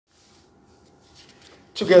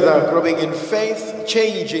Together, growing in faith,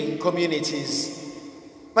 changing communities.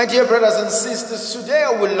 My dear brothers and sisters, today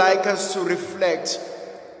I would like us to reflect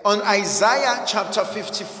on Isaiah chapter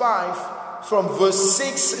 55 from verse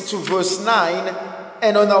 6 to verse 9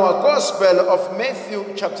 and on our Gospel of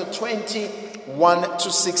Matthew chapter 20, 1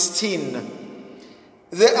 to 16.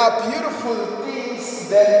 There are beautiful things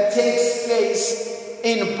that takes place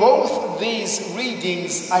in both these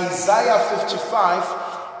readings, Isaiah 55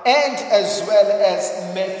 and as well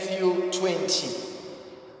as Matthew 20.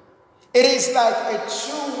 It is like a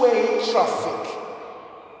two-way traffic.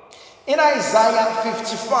 In Isaiah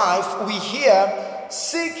 55, we hear,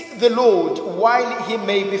 "Seek the Lord while he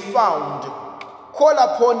may be found. Call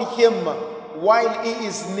upon him while he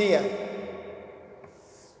is near."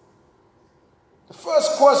 The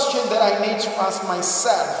first question that I need to ask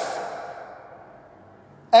myself,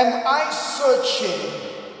 am I searching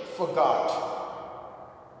for God?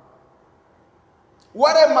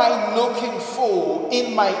 What am I looking for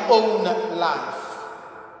in my own life?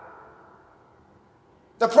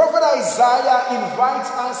 The prophet Isaiah invites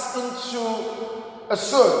us into a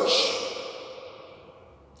search.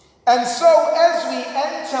 And so as we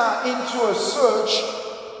enter into a search,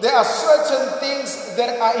 there are certain things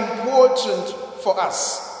that are important for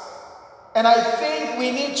us. And I think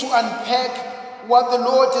we need to unpack what the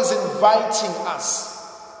Lord is inviting us.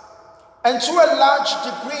 And to a large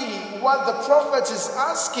degree, what the prophet is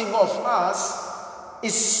asking of us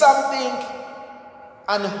is something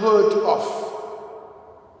unheard of.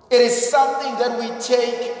 It is something that we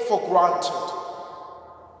take for granted.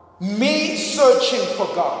 Me searching for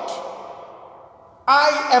God.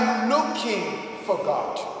 I am looking for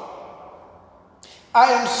God.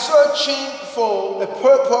 I am searching for a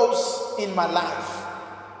purpose in my life.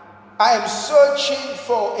 I am searching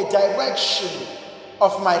for a direction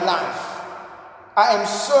of my life. I am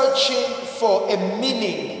searching for a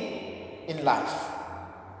meaning in life.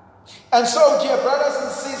 And so, dear brothers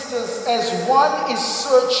and sisters, as one is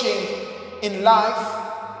searching in life,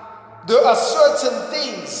 there are certain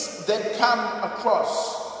things that come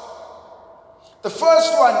across. The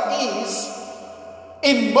first one is,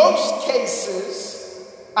 in most cases,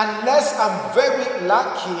 unless I'm very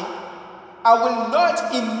lucky, I will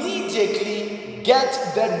not immediately get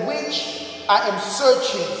that which I am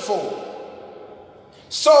searching for.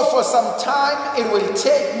 So for some time, it will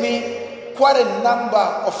take me quite a number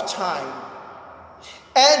of time.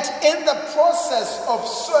 And in the process of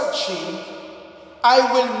searching, I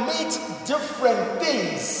will meet different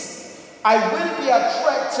things. I will be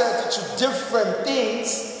attracted to different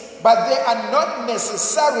things, but they are not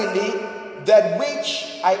necessarily that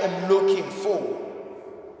which I am looking for.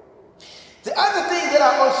 The other thing that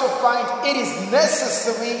I also find it is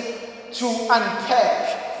necessary to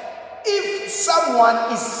unpack. If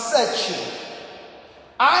someone is searching,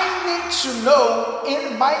 I need to know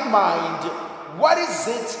in my mind what is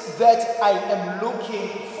it that I am looking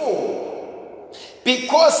for.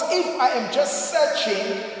 Because if I am just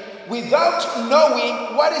searching without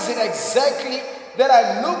knowing what is it exactly that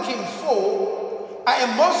I'm looking for, I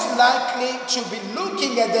am most likely to be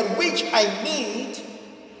looking at that which I need,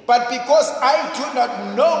 but because I do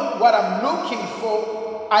not know what I'm looking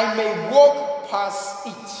for, I may walk past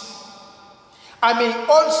it. I may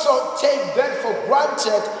also take that for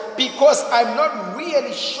granted because I'm not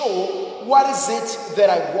really sure what is it that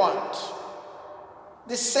I want.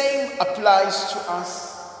 The same applies to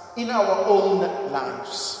us in our own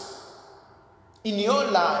lives. In your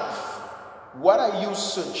life, what are you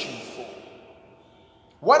searching for?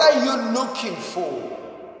 What are you looking for?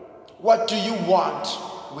 What do you want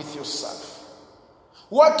with yourself?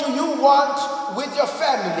 What do you want with your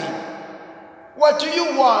family? What do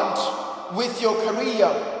you want with your career?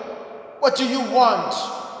 What do you want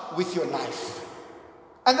with your life?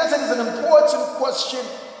 And that is an important question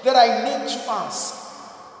that I need to ask.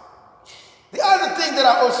 The other thing that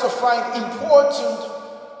I also find important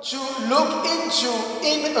to look into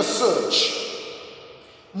in a search,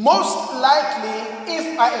 most likely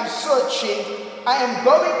if I am searching, I am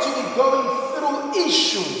going to be going through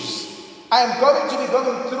issues. I am going to be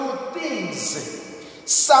going through things.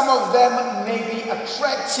 Some of them may be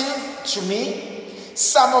attractive to me.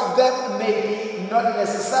 Some of them may be not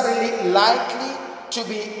necessarily likely to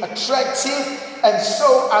be attractive, and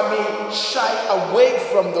so I may shy away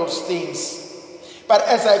from those things. But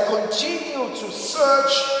as I continue to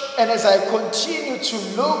search and as I continue to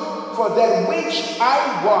look for that which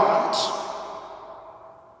I want,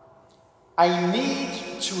 I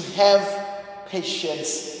need to have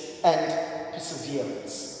patience and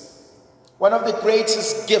perseverance. One of the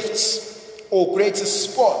greatest gifts or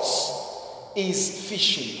greatest sports is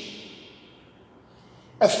fishing.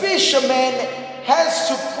 A fisherman has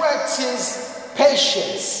to practice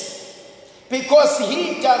patience because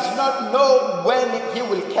he does not know when he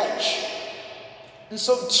will catch. And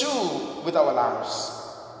so too with our lives.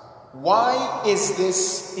 Why is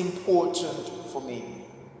this important for me?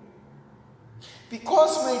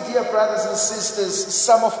 Because, my dear brothers and sisters,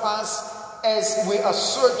 some of us, as we are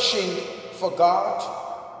searching for God,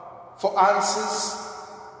 for answers,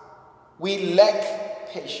 we lack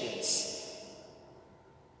patience.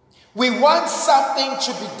 We want something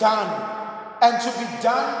to be done, and to be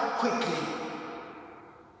done quickly.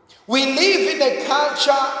 We live in a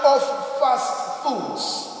culture of fast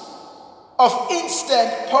foods, of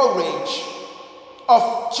instant porridge,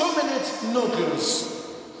 of 2-minute noodles.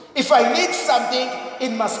 If I need something,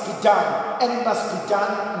 it must be done, and it must be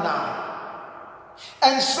done now.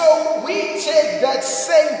 And so we take that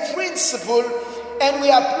same principle and we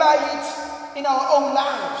apply it in our own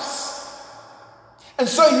lives. And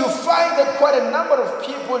so you find that quite a number of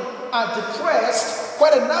people are depressed,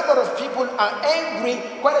 quite a number of people are angry,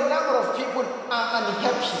 quite a number of people are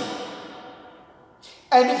unhappy.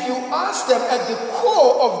 And if you ask them, at the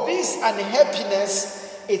core of this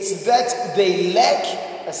unhappiness, it's that they lack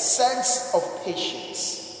a sense of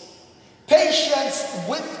patience. Patience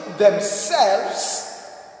with themselves,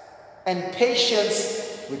 and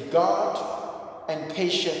patience with God, and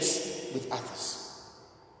patience with others.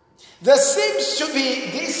 There seems to be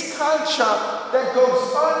this culture that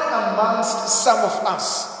goes on amongst some of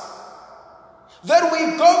us, that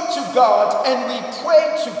we go to God and we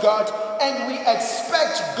pray to God and we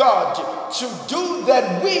expect God to do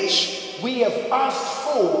that which we have asked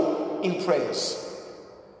for in prayers.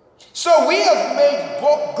 So we have made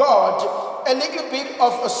God a little bit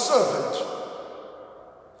of a servant.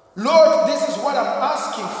 Lord, this is what I'm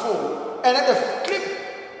asking for. And at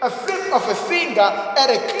a flip of a finger, at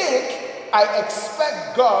a click, I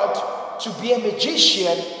expect God to be a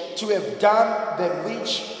magician to have done that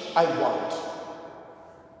which I want.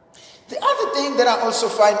 The other thing that I also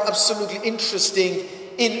find absolutely interesting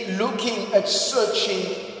in looking at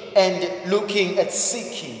searching and looking at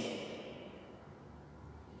seeking,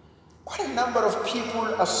 quite a number of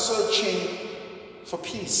people are searching for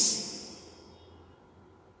peace.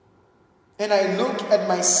 And I look at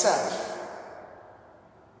myself.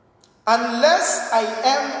 Unless I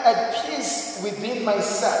am at peace within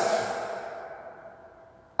myself,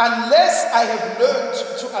 unless I have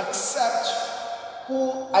learned to accept who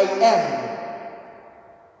I am,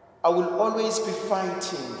 I will always be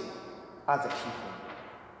fighting other people.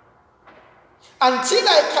 Until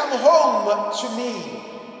I come home to me,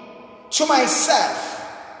 to myself.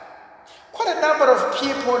 Quite a number of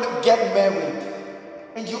people get married,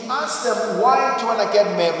 and you ask them, why do you want to get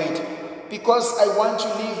married? Because I want to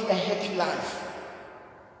live a happy life.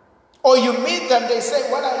 Or you meet them, they say,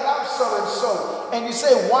 well, I love so and so. And you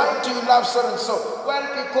say, why do you love so and so?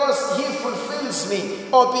 Well, because he fulfills me,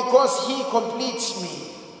 or because he completes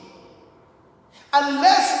me.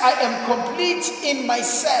 Unless I am complete in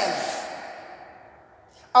myself,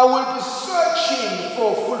 I will be searching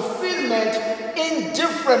for fulfillment in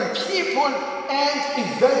different people and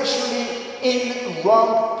eventually in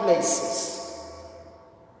wrong places.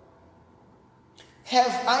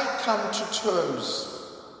 Have I come to terms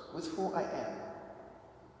with who I am?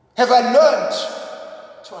 Have I learned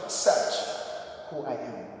to accept who I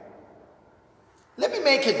am? Let me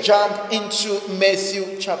make a jump into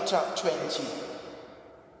Matthew chapter 20,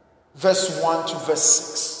 verse 1 to verse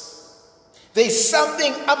 6. There's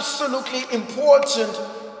something absolutely important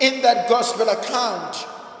in that gospel account.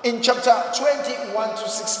 In chapter 21 to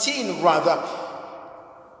 16, rather,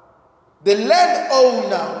 the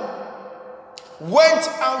landowner went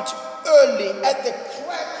out early at the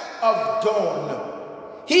crack of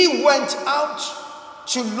dawn. He went out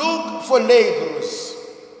to look for laborers.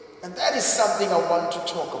 And that is something I want to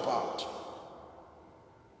talk about.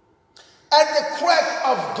 At the crack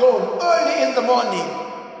of dawn, early in the morning,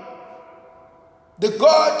 the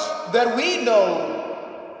God that we know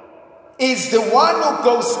is the one who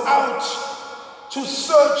goes out to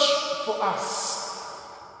search for us.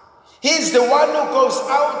 He's the one who goes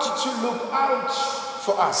out to look out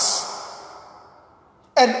for us.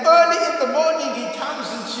 And early in the morning, he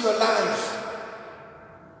comes into your life.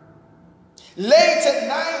 Late at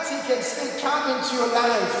night, he can still come into your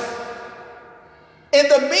life. In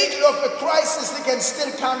the middle of a crisis, he can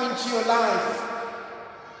still come into your life.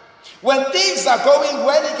 When things are going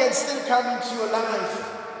well, he can still come into your life.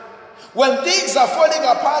 When things are falling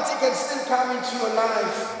apart, he can still come into your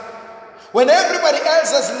life. When everybody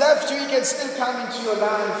else has left you, he can still come into your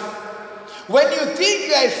life. When you think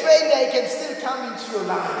you are a failure, he can still come into your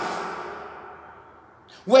life.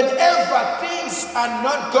 Whenever things are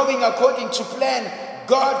not going according to plan,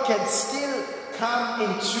 God can still come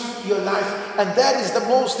into your life. And that is the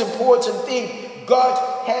most important thing.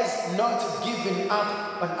 God has not given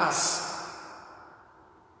up on us.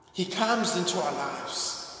 He comes into our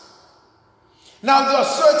lives. Now there are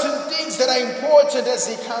certain things that are important as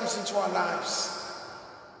He comes into our lives.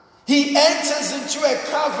 He enters into a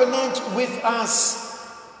covenant with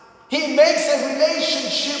us. He makes a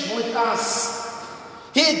relationship with us.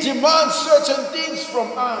 He demands certain things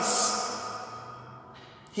from us.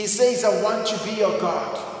 He says, I want to be your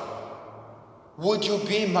God. Would you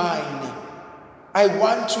be mine? I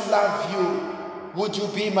want to love you. Would you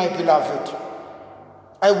be my beloved?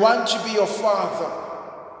 I want to be your father.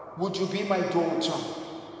 Would you be my daughter?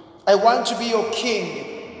 I want to be your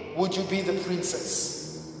king. Would you be the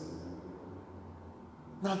princess?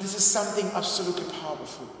 Now, this is something absolutely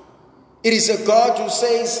powerful. It is a God who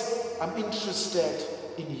says, I'm interested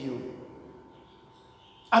in you.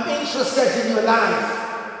 I'm interested in your life.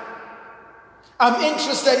 I'm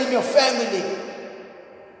interested in your family.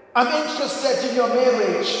 I'm interested in your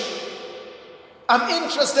marriage. I'm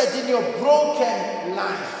interested in your broken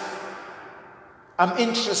life. I'm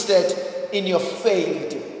interested in your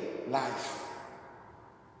failed life.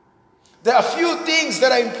 There are a few things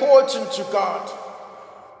that are important to God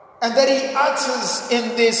and that He utters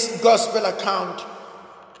in this gospel account.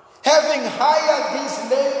 Having hired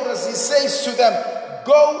these laborers, He says to them,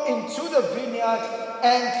 go into the vineyard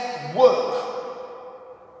and work.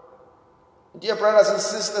 Dear brothers and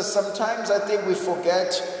sisters, sometimes I think we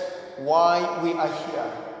forget why we are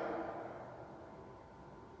here.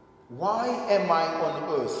 Why am I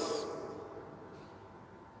on earth?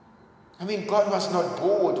 I mean, God was not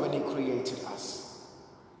bored when He created us.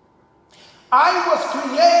 I was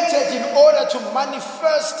created in order to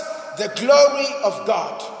manifest the glory of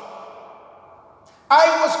God. I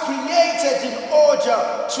was created in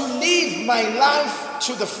order to live my life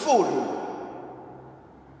to the full.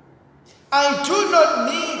 I do not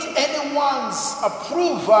need anyone's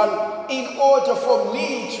approval in order for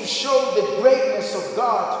me to show the greatness of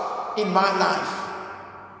God in my life.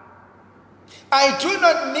 I do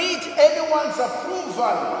not need anyone's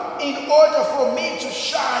approval in order for me to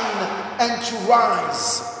shine and to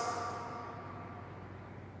rise.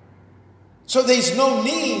 So there is no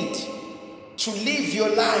need to live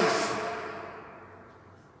your life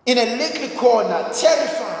in a little corner,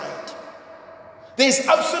 terrified. There is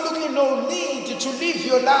absolutely no need to live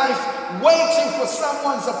your life waiting for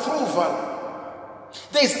someone's approval.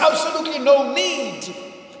 There is absolutely no need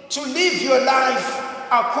to live your life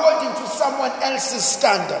according to someone else's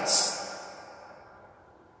standards.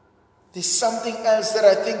 There's something else that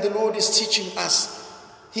I think the Lord is teaching us.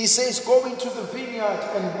 He says, go into the vineyard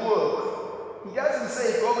and work. He doesn't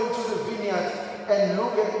say go into the vineyard and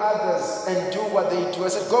look at others and do what they do. I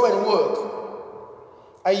said, go and work.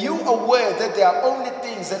 Are you aware that there are only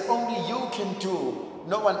things that only you can do,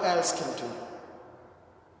 no one else can do?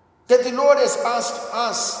 That the Lord has asked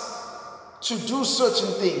us to do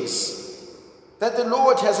certain things. That the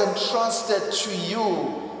Lord has entrusted to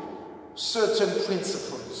you certain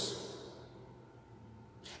principles.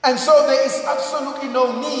 And so there is absolutely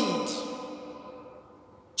no need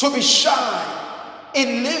to be shy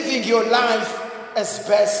in living your life as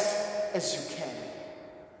best as you can.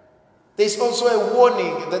 There's also a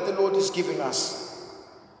warning that the Lord is giving us.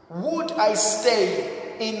 Would I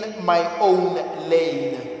stay in my own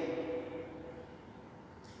lane?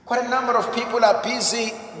 Quite a number of people are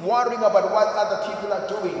busy worrying about what other people are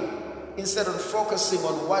doing instead of focusing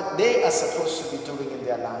on what they are supposed to be doing in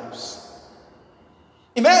their lives.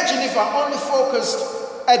 Imagine if I only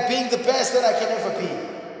focused at being the best that I can ever be,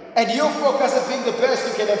 and you focus at being the best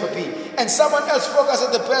you can ever be, and someone else focus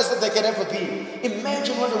at the best that they can ever be.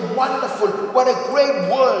 Imagine what a wonderful, what a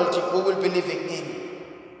great world we will be living in.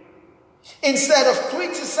 Instead of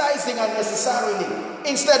criticizing unnecessarily,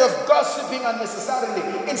 instead of gossiping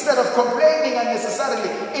unnecessarily, instead of complaining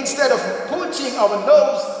unnecessarily, instead of putting our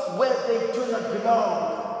nose where they do not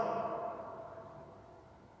belong.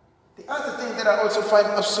 The other thing that I also find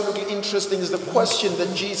absolutely interesting is the question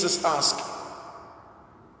that Jesus asked.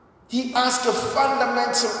 He asked a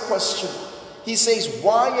fundamental question. He says,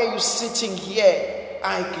 why are you sitting here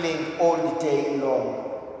idling all day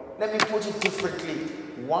long? Let me put it differently.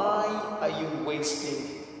 Why are you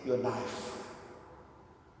wasting your life?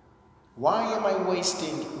 Why am I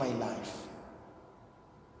wasting my life?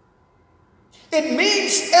 It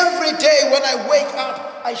means every day when I wake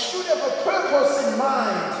up, I should have a purpose in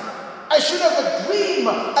mind. I should have a dream.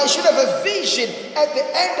 I should have a vision. At the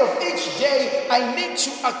end of each day, I need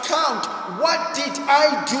to account, what did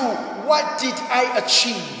I do? What did I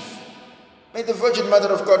achieve? May the Virgin Mother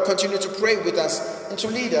of God continue to pray with us and to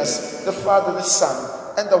lead us, the Father, the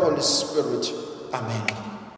Son, and the Holy Spirit. Amen.